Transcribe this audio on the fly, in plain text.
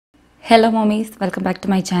Hello mommies, welcome back to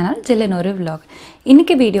my channel Jillenori vlog.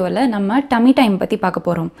 இன்னைக்கு வீடியோல நம்ம tummy time பத்தி பார்க்க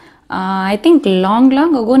போறோம். I think long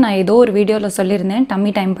ago நான் ஏதோ ஒரு வீடியோல சொல்லிருந்தேன்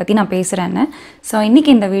tummy time பத்தி நான் பேசுறேன்னு. சோ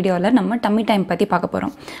இன்னைக்கு இந்த வீடியோல நம்ம tummy time பத்தி பார்க்க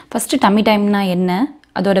போறோம். First tummy time னா என்ன?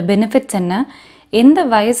 அதோட benefits என்ன? எந்த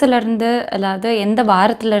வயசுல இருந்து அதாவது எந்த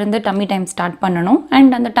வாரத்துல இருந்து tummy time ஸ்டார்ட் பண்ணனும்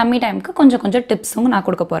and அந்த tummy timeக்கு கொஞ்சம் டிப்ஸும் நான்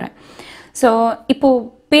கொடுக்க போறேன். சோ இப்போ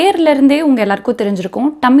பேர்ல இருந்தே உங்க எல்லாருக்கும் தெரிஞ்சிருக்கும்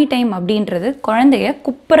tummy time அப்படின்றது குழந்தையை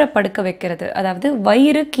குப்புற படுக்க வைக்கிறது, அதாவது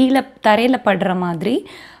வயிறு கீழே தரையில படுற மாதிரி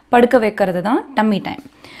படுக்க வைக்கிறது தான் tummy time.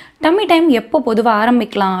 tummy time எப்போ பொதுவா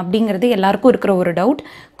ஆரம்பிக்கலாம் அப்படிங்கிறது எல்லாருக்கும் இருக்கிற ஒரு டவுட்.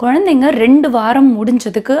 குழந்தைங்க 2 வாரம்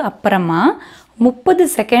முடிஞ்சதுக்கு அப்புறமா 30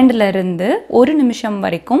 செகண்ட்ல இருந்து 1 நிமிஷம்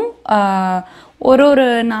வரைக்கும் ஒரு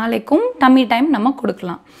நாளைக்கும் tummy time நம்ம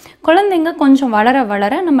கொடுக்கலாம். குழந்தைங்க கொஞ்சம்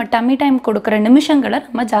வளர நம்ம tummy time கொடுக்குற நிமிஷங்களை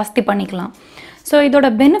நம்ம ஜாஸ்தி பண்ணிக்கலாம். ஸோ இதோட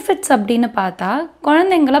பெனிஃபிட்ஸ் அப்படின்னு பார்த்தா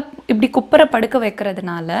குழந்தைங்கள இப்படி குப்புற படுக்க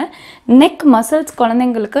வைக்கிறதுனால நெக் மசில்ஸ்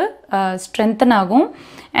குழந்தைங்களுக்கு ஸ்ட்ரென்தன் ஆகும்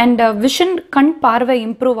அண்ட் விஷன் கண் பார்வை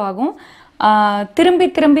இம்ப்ரூவ் ஆகும்.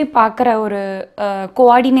 திரும்பி பார்க்குற ஒரு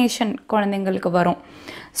கோஆர்டினேஷன் குழந்தைங்களுக்கு வரும்.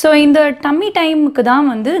 ஸோ இந்த tummy டைமுக்கு தான்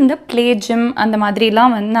வந்து இந்த ப்ளே ஜிம் அந்த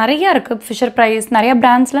மாதிரிலாம் வந்து நிறையா இருக்குது. ஃபிஷர் ப்ரைஸ் நிறையா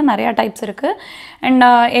பிராண்ட்ஸில் நிறையா டைப்ஸ் இருக்குது. அண்ட்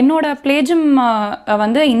என்னோடய ப்ளே ஜிம்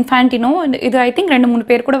வந்து இன்ஃபேண்டினோ, இது ஐ திங்க் 2-3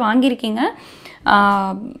 பேர் கூட வாங்கியிருக்கீங்க.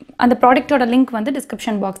 அந்த ப்ராடக்டோட லிங்க் வந்து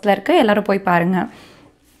டிஸ்கிரிப்ஷன் பாக்ஸில் இருக்குது, எல்லோரும் போய் பாருங்கள்.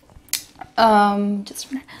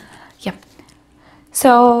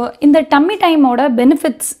 ஸோ இந்த tummy டைமோட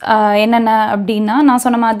பெனிஃபிட்ஸ் என்னென்ன அப்படின்னா, நான்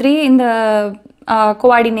சொன்ன மாதிரி இந்த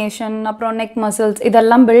கோஆர்டினேஷன் அப்புறம் நெக் மசில்ஸ்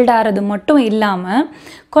இதெல்லாம் பில்ட் ஆகிறது மட்டும் இல்லாமல்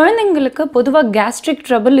குழந்தைங்களுக்கு பொதுவாக கேஸ்ட்ரிக்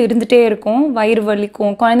ட்ரபிள் இருந்துகிட்டே இருக்கும், வயிறு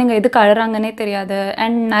வலிக்கும், குழந்தைங்க எதுக்கு அழுறாங்கன்னே தெரியாது.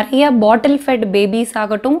 அண்ட் நிறைய பாட்டில் ஃபெட் பேபிஸ்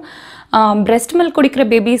ஆகட்டும், பிரெஸ்ட் மில்க் குடிக்கிற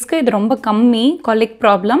பேபிஸ்க்கு இது ரொம்ப கம்மி கொலிக்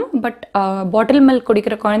ப்ராப்ளம். பட் பாட்டில் மில்க்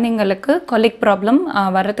குடிக்கிற குழந்தைங்களுக்கு கொலிக் ப்ராப்ளம்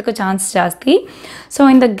வர்றதுக்கு சான்ஸ் ஜாஸ்தி. ஸோ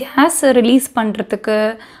இந்த கேஸ் ரிலீஸ் பண்ணுறதுக்கு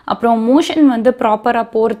அப்புறம் மோஷன் வந்து ப்ராப்பராக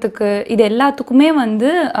போகிறதுக்கு இது எல்லாத்துக்குமே வந்து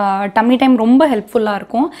tummy டைம் ரொம்ப ஹெல்ப்ஃபுல்லாக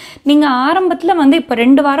இருக்கும். நீங்கள் ஆரம்பத்தில் வந்து இப்போ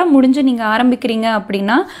 2 வாரம் முடிஞ்சு நீங்கள் ஆரம்பிக்கிறீங்க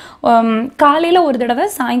அப்படின்னா காலையில் ஒரு தடவை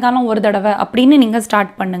சாயங்காலம் ஒரு தடவை அப்படின்னு நீங்கள்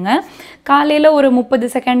ஸ்டார்ட் பண்ணுங்கள். காலையில் ஒரு 30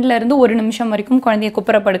 செகண்ட்லேருந்து 1 நிமிஷம் வரைக்கும் குழந்தைய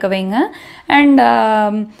குப்புற படுக்க வைங்க. அண்ட்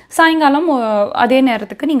சாயங்காலம் அதே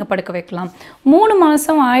நேரத்துக்கு நீங்கள் படுக்க வைக்கலாம். 3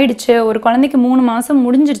 மாதம் ஆயிடுச்சு, ஒரு குழந்தைக்கு 3 மாதம்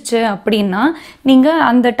முடிஞ்சிருச்சு அப்படின்னா நீங்கள்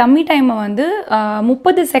அந்த tummy டைமை வந்து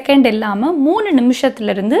 30 செகண்ட் இல்லாமல் 3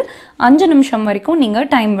 நிமிஷத்துலேருந்து 5 நிமிஷம் வரைக்கும் நீங்கள்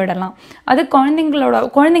டைம் விடலாம். அது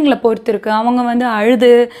குழந்தைங்கள பொறுத்து இருக்குது. அவங்க வந்து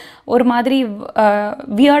அழுது ஒரு மாதிரி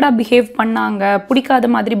வியர்டாக பிஹேவ் பண்ணாங்க, பிடிக்காத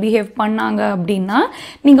மாதிரி பிஹேவ் பண்ணாங்க அப்படின்னா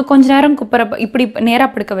நீங்கள் கொஞ்ச நேரம் இப்படி நேராக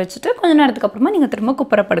படுக்க வச்சுட்டு கொஞ்ச நேரத்துக்கு அப்புறமா நீங்கள் திரும்ப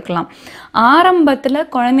குப்புற படுக்கலாம். ஆரம்பத்தில்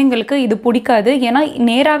குழந்தைங்களுக்கு இது பிடிக்காது. ஏன்னா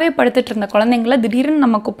நேராகவே படுத்துட்டு இருந்த குழந்தைங்கள திடீர்னு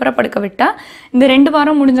நம்ம குப்புற படுக்க விட்டால் இந்த 2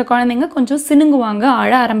 வாரம் முடிஞ்ச குழந்தைங்க கொஞ்சம் சினுங்குவாங்க,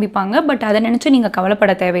 அழ ஆரம்பிப்பாங்க. பட் அதை நினச்சி நீங்கள்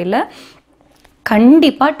கவலைப்பட தேவையில்லை.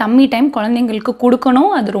 கண்டிப்பாக tummy டைம் குழந்தைங்களுக்கு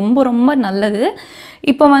கொடுக்கணும், அது ரொம்ப நல்லது.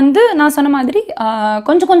 இப்போ வந்து நான் சொன்ன மாதிரி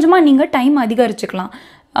கொஞ்சமாக நீங்கள் டைம் அதிகரிச்சுக்கலாம்.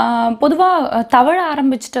 பொதுவாக தவழ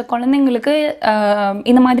ஆரம்பிச்சிட்ட குழந்தைங்களுக்கு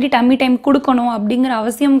இந்த மாதிரி tummy டைம் கொடுக்கணும் அப்படிங்கிற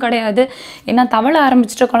அவசியம் கிடையாது. ஏன்னா தவழ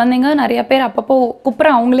ஆரம்பிச்சிட்ட குழந்தைங்க நிறைய பேர் அப்பப்போ குப்புற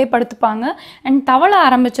அவங்களே படுத்துப்பாங்க அண்ட் தவழ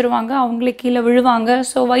ஆரம்பிச்சிருவாங்க, அவங்களே கீழே விழுவாங்க.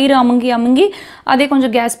 ஸோ வயிறு அமுங்கி அதே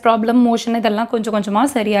கொஞ்சம் கேஸ் ப்ராப்ளம், மோஷன் இதெல்லாம்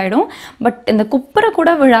கொஞ்சமாக சரியாயிடும். பட் இந்த குப்புற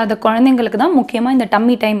கூட விழாத குழந்தைங்களுக்கு தான் முக்கியமாக இந்த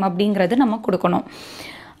tummy டைம் அப்படிங்கிறது நம்ம கொடுக்கணும்.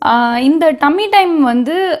 இந்த tummy டைம்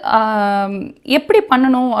வந்து எப்படி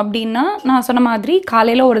பண்ணணும் அப்படின்னா, நான் சொன்ன மாதிரி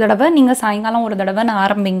காலையில் ஒரு தடவை நீங்கள் சாயங்காலம் ஒரு தடவை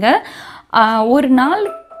ஆரம்பிங்க. ஒரு நாள்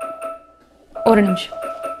ஒரு நிமிஷம்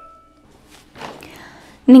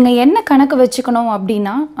நீங்கள் என்ன கணக்கு வச்சுக்கணும்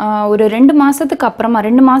அப்படின்னா, ஒரு 2 மாதத்துக்கு அப்புறமா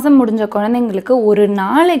 2 மாதம் முடிஞ்ச குழந்தைங்களுக்கு ஒரு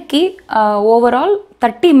நாளைக்கு ஓவரால்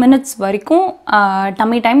 30 மினிட்ஸ் வரைக்கும்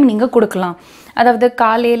tummy டைம் நீங்கள் கொடுக்கலாம். அதாவது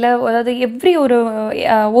காலையில், அதாவது எவ்ரி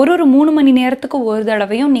ஒரு 3 மணி நேரத்துக்கு ஒரு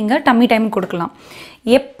தடவையும் நீங்கள் tummy டைம் கொடுக்கலாம்.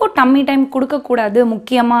 எப்போ tummy டைம் கொடுக்கக்கூடாது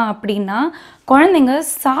முக்கியமாக அப்படின்னா, குழந்தைங்க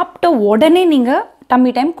சாப்பிட்ட உடனே நீங்கள்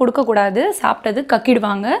tummy டைம் கொடுக்கக்கூடாது. சாப்பிட்டது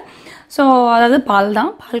கக்கிடுவாங்க. ஸோ அதாவது பால்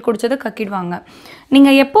குடித்தது கக்கிடுவாங்க.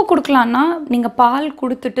 நீங்கள் எப்போ கொடுக்கலான்னா, நீங்கள் பால்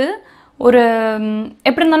கொடுத்துட்டு ஒரு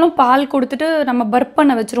எப்படி இருந்தாலும் பால் கொடுத்துட்டு நம்ம பர்ப்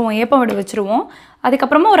பண்ண வச்சுருவோம், ஏப்பம் விட வச்சுருவோம்.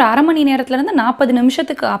 அதுக்கப்புறமா ஒரு அரை மணி நேரத்துலேருந்து 40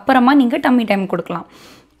 நிமிஷத்துக்கு அப்புறமா நீங்கள் tummy டைம் கொடுக்கலாம்.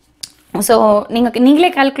 ஸோ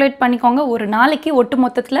நீங்களே கால்குலேட் பண்ணிக்கோங்க. ஒரு நாளைக்கு ஒட்டு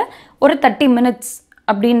மொத்தத்தில் ஒரு 30 மினிட்ஸ்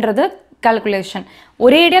அப்படின்றது கால்குலேஷன்.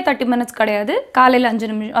 ஒரேடியாக 30 மினிட்ஸ் கிடையாது. காலையில் 5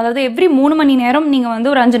 நிமிஷம், அதாவது எவ்ரி 3 மணி நேரம் நீங்கள்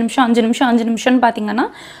வந்து ஒரு 5 நிமிஷம்னு பார்த்தீங்கன்னா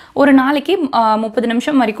ஒரு நாளைக்கு 30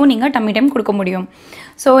 நிமிஷம் வரைக்கும் நீங்கள் டம்மி டைம் கொடுக்க முடியும்.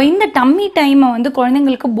 ஸோ இந்த டம்மி டைமை வந்து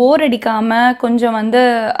குழந்தைங்களுக்கு போர் அடிக்காமல் கொஞ்சம் வந்து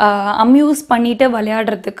அம்யூஸ் பண்ணிட்டு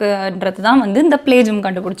விளையாடுறதுக்குன்றது தான் வந்து இந்த ப்ளே ஜிம்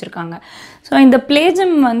கண்டுபிடிச்சிருக்காங்க. ஸோ இந்த ப்ளே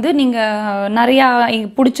ஜிம் வந்து நீங்கள் நிறையா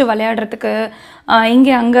பிடிச்சி விளையாடுறதுக்கு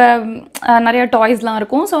இங்கே அங்கே நிறையா டாய்ஸ்லாம்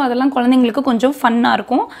இருக்கும். ஸோ அதெல்லாம் குழந்தைங்களுக்கு கொஞ்சம் ஃபன்னாக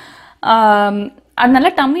இருக்கும். அதனால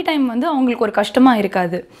டம்மி டைம் வந்து அவங்களுக்கு ஒரு கஷ்டமாக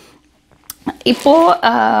இருக்காது. இப்போது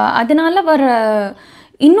அதனால் வர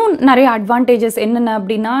இன்னும் நிறைய அட்வான்டேஜஸ் என்னென்ன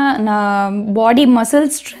அப்படின்னா, நான் பாடி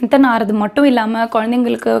மசில்ஸ் ஸ்ட்ரென்தன் ஆகிறது மட்டும் இல்லாமல்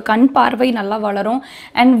குழந்தைங்களுக்கு கண் பார்வை நல்லா வளரும்.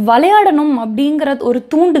 அண்ட் விளையாடணும் அப்படிங்கிற ஒரு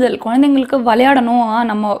தூண்டுதல், குழந்தைங்களுக்கு விளையாடணும்,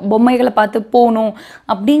 நம்ம பொம்மைகளை பார்த்து போகணும்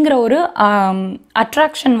அப்படிங்கிற ஒரு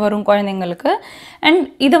அட்ராக்ஷன் வரும் குழந்தைங்களுக்கு. அண்ட்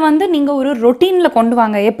இதை வந்து நீங்கள் ஒரு ரொட்டீனில் கொண்டு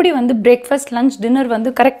வாங்க. எப்படி வந்து பிரேக்ஃபாஸ்ட், லஞ்ச், டின்னர் வந்து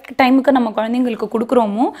கரெக்ட் டைமுக்கு நம்ம குழந்தைங்களுக்கு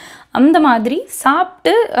கொடுக்குறோமோ அந்த மாதிரி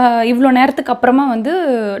சாப்பிட்டு இவ்வளோ நேரத்துக்கு அப்புறமா வந்து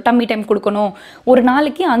டம்மி டைம் கொடுக்கணும், ஒரு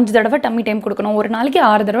நாளைக்கு 5 தடவை டம்மி டைம் கொடுக்கணும், ஒரு நாளைக்கு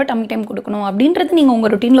 6 தடவை டம்மி டைம் கொடுக்கணும் அப்படின்றது நீங்கள்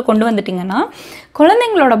உங்கள் ரொட்டீனில் கொண்டு வந்துட்டிங்கன்னா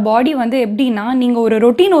குழந்தைங்களோட பாடி வந்து எப்படின்னா, நீங்கள் ஒரு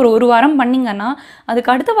ரொட்டீன் ஒரு வாரம் பண்ணிங்கன்னா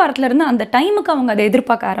அதுக்கு அடுத்த வாரத்துலேருந்து அந்த டைமுக்கு அவங்க அதை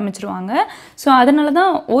எதிர்பார்க்க ஆரம்பிச்சிருவாங்க. ஸோ அதனால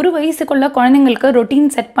தான் ஒரு வயசுக்குள்ள குழந்தைங்களுக்கு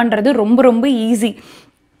ரொட்டீன் செட் பண்ணுறது ரொம்ப ரொம்ப ஈஸி.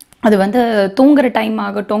 அது வந்து தூங்குற டைம்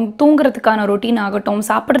ஆகட்டும், தூங்குறதுக்கான ரொட்டீன் ஆகட்டும்,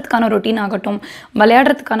 சாப்பிட்றதுக்கான ரொட்டீன் ஆகட்டும்,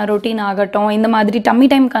 விளையாடுறதுக்கான ரொட்டீன் ஆகட்டும், இந்த மாதிரி டம்மி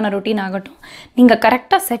டைமுக்கான ரொட்டீன் ஆகட்டும், நீங்கள்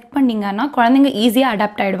கரெக்டாக செட் பண்ணிங்கன்னா குழந்தைங்க ஈஸியாக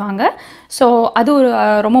அடாப்ட் ஆகிடுவாங்க. ஸோ அது ஒரு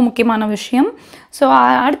ரொம்ப முக்கியமான விஷயம். ஸோ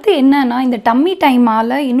அடுத்து என்னன்னா, இந்த டம்மி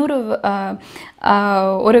டைமால் இன்னொரு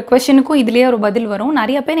ஒரு கொஷனுக்கும் இதுலேயே ஒரு பதில் வரும்.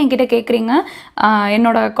 நிறைய பேர் என்கிட்ட கேட்குறீங்க,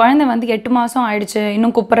 என்னோடய குழந்தை வந்து 8 மாதம் ஆயிடுச்சு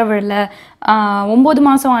இன்னும் குப்புற விழல, 9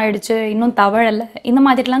 மாதம் ஆயிடுச்சு இன்னும் தவழலை, இந்த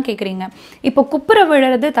மாதிரிலாம் கேட்குறீங்க. இப்போ குப்புற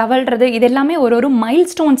விழுறது, தவழ்கிறது இது எல்லாமே ஒரு மைல்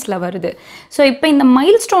ஸ்டோன்ஸில் வருது. ஸோ இப்போ இந்த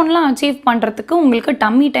மைல் ஸ்டோன்லாம் அச்சீவ் பண்ணுறதுக்கு உங்களுக்கு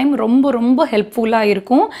டம்மி டைம் ரொம்ப ரொம்ப ஹெல்ப்ஃபுல்லாக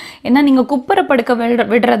இருக்கும். ஏன்னா நீங்கள் குப்புற படுக்க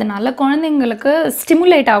விடுறதுனால குழந்தைங்களுக்கு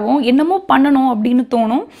ஸ்டிமுலேட் ஆகும், என்னமோ பண்ணணும் அப்படின்னு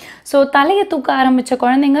தோணும். ஸோ தலையை தூக்க ஆரம்பித்த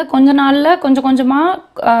குழந்தைங்க கொஞ்ச நாளில் கொஞ்சம்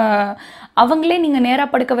கொஞ்சமாக அவங்களே நீங்கள் நேராக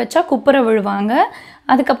படுக்க வச்சா குப்புற விழுவாங்க.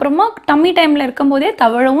 அதுக்கப்புறமா டம்மி டைமில் இருக்கும்போதே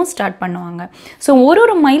தவழவும் ஸ்டார்ட் பண்ணுவாங்க. ஸோ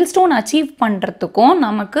ஒரு மைல் ஸ்டோன் அச்சீவ் பண்ணுறதுக்கும்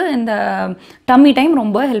நமக்கு இந்த டம்மி டைம்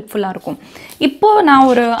ரொம்ப ஹெல்ப்ஃபுல்லாக இருக்கும். இப்போது நான்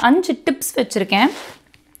ஒரு 5 டிப்ஸ் வச்சுருக்கேன்,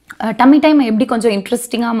 டம்மி டைம் எப்படி கொஞ்சம்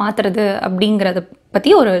இன்ட்ரெஸ்டிங்காக மாற்றுறது அப்படிங்கிறத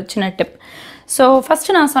பற்றி ஒரு சின்ன டிப். ஸோ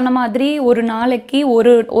ஃபஸ்ட்டு நான் சொன்ன மாதிரி ஒரு நாளைக்கு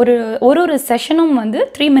ஒரு செஷனும் வந்து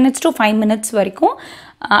 3 minutes to 5 minutes வரைக்கும்,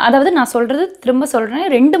 அதாவது நான் சொல்கிறது திரும்ப சொல்கிறேன்,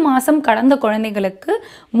 2 மாதம் கடந்த குழந்தைகளுக்கு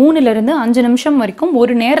 3லிருந்து 5 நிமிஷம் வரைக்கும்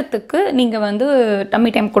ஒரு நேரத்துக்கு நீங்கள் வந்து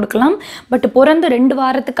டம்மி டைம் கொடுக்கலாம். பட் பிறந்து 2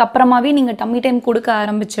 வாரத்துக்கு அப்புறமாவே நீங்கள் டம்மி டைம் கொடுக்க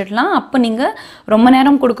ஆரம்பிச்சிடலாம். அப்போ நீங்கள் ரொம்ப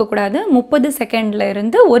நேரம் கொடுக்கக்கூடாது, 30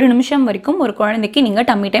 செகண்ட்லேருந்து 1 நிமிஷம் வரைக்கும் ஒரு குழந்தைக்கு நீங்கள்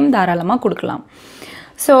டம்மி டைம் தாராளமாக கொடுக்கலாம்.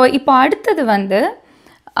 ஸோ இப்போ அடுத்தது வந்து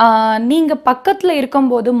நீங்கள் பக்கத்தில்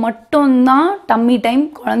இருக்கும்போது மட்டும்தான் டம்மி டைம்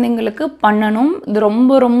குழந்தைங்களுக்கு பண்ணணும். இது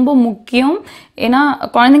ரொம்ப ரொம்ப முக்கியம். ஏன்னா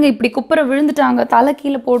குழந்தைங்க இப்படி குப்புற விழுந்துட்டாங்க, தலை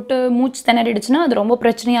கீழே போட்டு மூச்சு திணறிடுச்சுன்னா அது ரொம்ப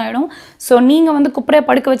பிரச்சனையாயிடும். ஸோ நீங்கள் வந்து குப்புறையை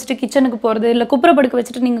படுக்க வச்சுட்டு கிச்சனுக்கு போகிறது, இல்லை குப்புறை படுக்க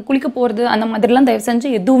வச்சுட்டு நீங்கள் குளிக்க போகிறது, அந்த மாதிரிலாம் தயவு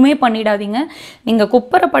செஞ்சு எதுவுமே பண்ணிடாதீங்க. நீங்கள்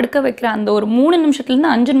குப்புறை படுக்க வைக்கிற அந்த ஒரு 3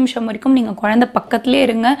 நிமிஷத்துலேருந்து 5 நிமிஷம் வரைக்கும் நீங்கள் குழந்தை பக்கத்துலேயே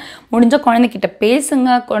இருங்க. முடிஞ்ச குழந்தைகிட்ட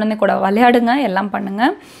பேசுங்க, குழந்தை கூட விளையாடுங்க, எல்லாம்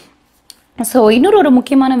பண்ணுங்கள். ஸோ இன்னொரு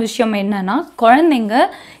முக்கியமான விஷயம் என்னென்னா, குழந்தைங்க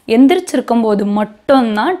எந்திரிச்சிருக்கும் போது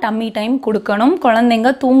மட்டும்தான் டம்மி டைம் கொடுக்கணும். குழந்தைங்க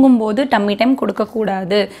தூங்கும்போது டம்மி டைம்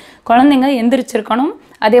கொடுக்கக்கூடாது. குழந்தைங்க எந்திரிச்சிருக்கணும்,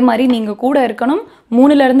 அதே மாதிரி நீங்கள் கூட இருக்கணும்.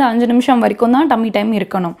 3லிருந்து 5 நிமிஷம் வரைக்கும் தான் டம்மி டைம்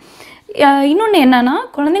இருக்கணும். இன்னொன்று என்னென்னா,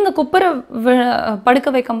 குழந்தைங்க குப்புற படுக்க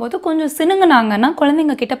வைக்கும்போது கொஞ்சம் சினுங்குனாங்கன்னா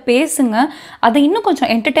குழந்தைங்க கிட்ட பேசுங்க. அதை இன்னும்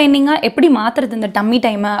கொஞ்சம் என்டர்டெய்னிங்காக எப்படி மாற்றுறது இந்த டம்மி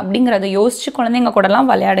டைமை அப்படிங்கிறத யோசித்து குழந்தைங்க கூடலாம்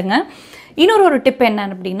விளையாடுங்க. இன்னொரு டிப் என்ன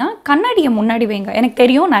அப்படின்னா, கண்ணாடியை முன்னாடி வைங்க. எனக்கு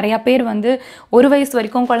தெரியும் நிறையா பேர் வந்து 1 வயசு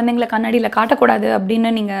வரைக்கும் குழந்தைங்கள கண்ணாடியில் காட்டக்கூடாது அப்படின்னு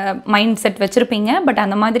நீங்கள் மைண்ட் செட் வச்சுருப்பீங்க. பட்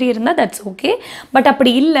அந்த மாதிரி இருந்தால் தட்ஸ் ஓகே. பட்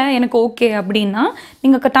அப்படி இல்லை, எனக்கு ஓகே அப்படின்னா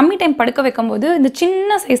நீங்கள் டம்மி டைம் படுக்க வைக்கும்போது இந்த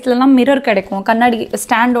சின்ன சைஸ்லலாம் மிரர் கிடைக்கும், கண்ணாடி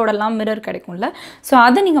ஸ்டாண்டோடலாம் மிரர் கிடைக்கும்ல. ஸோ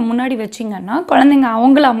அதை நீங்கள் முன்னாடி வச்சிங்கன்னா குழந்தைங்க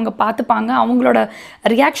அவங்க பார்த்துப்பாங்க, அவங்களோட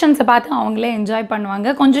ரியாக்ஷன்ஸை பார்த்து அவங்களே என்ஜாய்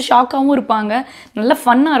பண்ணுவாங்க, கொஞ்சம் ஷாக்காகவும் இருப்பாங்க, நல்ல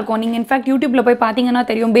ஃபன்னாக இருக்கும். நீங்கள் இன்ஃபேக்ட் யூடியூப்பில் போய் பார்த்தீங்கன்னா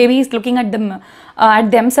தெரியும், babies looking at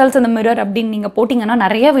themselves in the mirror அப்படின்னு நீங்கள் போட்டிங்கன்னா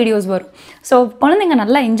நிறைய வீடியோஸ் வரும். ஸோ குழந்தைங்க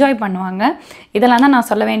நல்லா என்ஜாய் பண்ணுவாங்க. இதெல்லாம் தான் நான்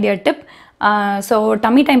சொல்ல வேண்டிய டிப். ஸோ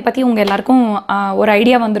டம்மி டைம் பற்றி உங்கள் எல்லாருக்கும் ஒரு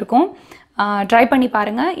ஐடியா வந்திருக்கும். ட்ரை பண்ணி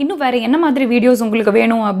பாருங்கள். இன்னும் வேறு என்ன மாதிரி வீடியோஸ் உங்களுக்கு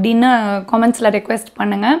வேணும் அப்படின்னு காமெண்ட்ஸில் ரெக்வெஸ்ட்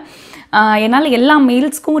பண்ணுங்கள். என்னால் எல்லா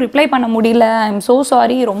மெயில்ஸ்க்கும் ரிப்ளை பண்ண முடியல, ஐம் ஸோ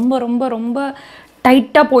சாரி. ரொம்ப ரொம்ப ரொம்ப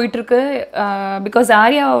டைட்டாக போயிட்டுருக்கு. பிகாஸ்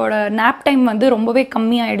ஆர்யாவோட நேப் டைம் வந்து ரொம்பவே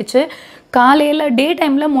கம்மியாயிடுச்சு. காலையில் டே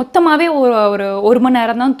டைமில் மொத்தமாகவே ஒரு 1 மணி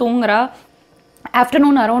நேரம் தான் தூங்குறா.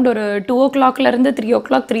 ஆஃப்டர்நூன் அரௌண்ட் ஒரு 2 o'clockலேருந்து 3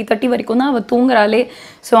 o'clock 3:30 வரைக்கும் தான் அவள் தூங்குறாளே.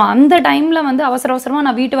 ஸோ அந்த டைமில் வந்து அவசரமாக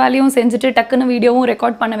நான் வீட்டு வேலையும் செஞ்சுட்டு டக்குன்னு வீடியோவும்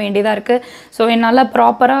ரெக்கார்ட் பண்ண வேண்டியதாக இருக்குது. ஸோ என்னால்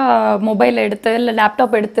ப்ராப்பராக மொபைல் எடுத்து இல்லை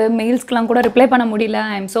லேப்டாப் எடுத்து மெயில்ஸ்க்கெலாம் கூட ரிப்ளை பண்ண முடியல.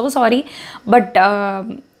 I am so sorry. But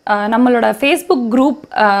நம்மளோட Facebook group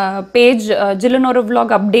page ஜில்லுனொரு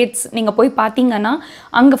vlog updates நீங்கள் போய் பார்த்தீங்கன்னா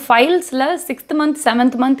அங்கே ஃபைல்ஸில் 6th month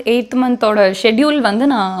 7th month 8th monthோட schedule வந்து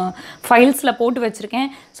நான் ஃபைல்ஸில் போட்டு வச்சுருக்கேன்.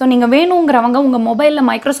 ஸோ நீங்கள் வேணுங்கிறவங்க உங்கள் மொபைலில்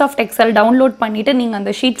மைக்ரோசாஃப்ட் எக்ஸல் டவுன்லோட் பண்ணிவிட்டு நீங்கள்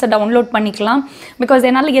அந்த ஷீட்ஸை டவுன்லோட் பண்ணிக்கலாம். பிகாஸ்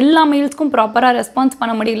என்னால் எல்லா மெயில்ஸ்க்கும் ப்ராப்பராக ரெஸ்பான்ஸ்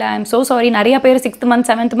பண்ண முடியல. I am so sorry. நிறையா பேர் 6th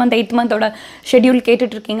month 7th month 8th monthோட schedule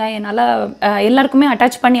கேட்டுட்ருக்கீங்க. என்னால் எல்லாருக்குமே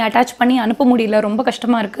அட்டாச் பண்ணி அனுப்ப முடியல. ரொம்ப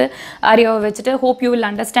கஷ்டமாக இருக்குது ஆரியாவை வச்சுட்டு. Hope you will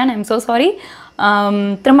understand. I am so sorry.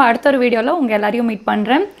 திரும்ப அடுத்த ஒரு வீடியோவில் உங்கள் எல்லாரையும் மீட்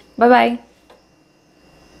பண்ணுறேன். Bye bye.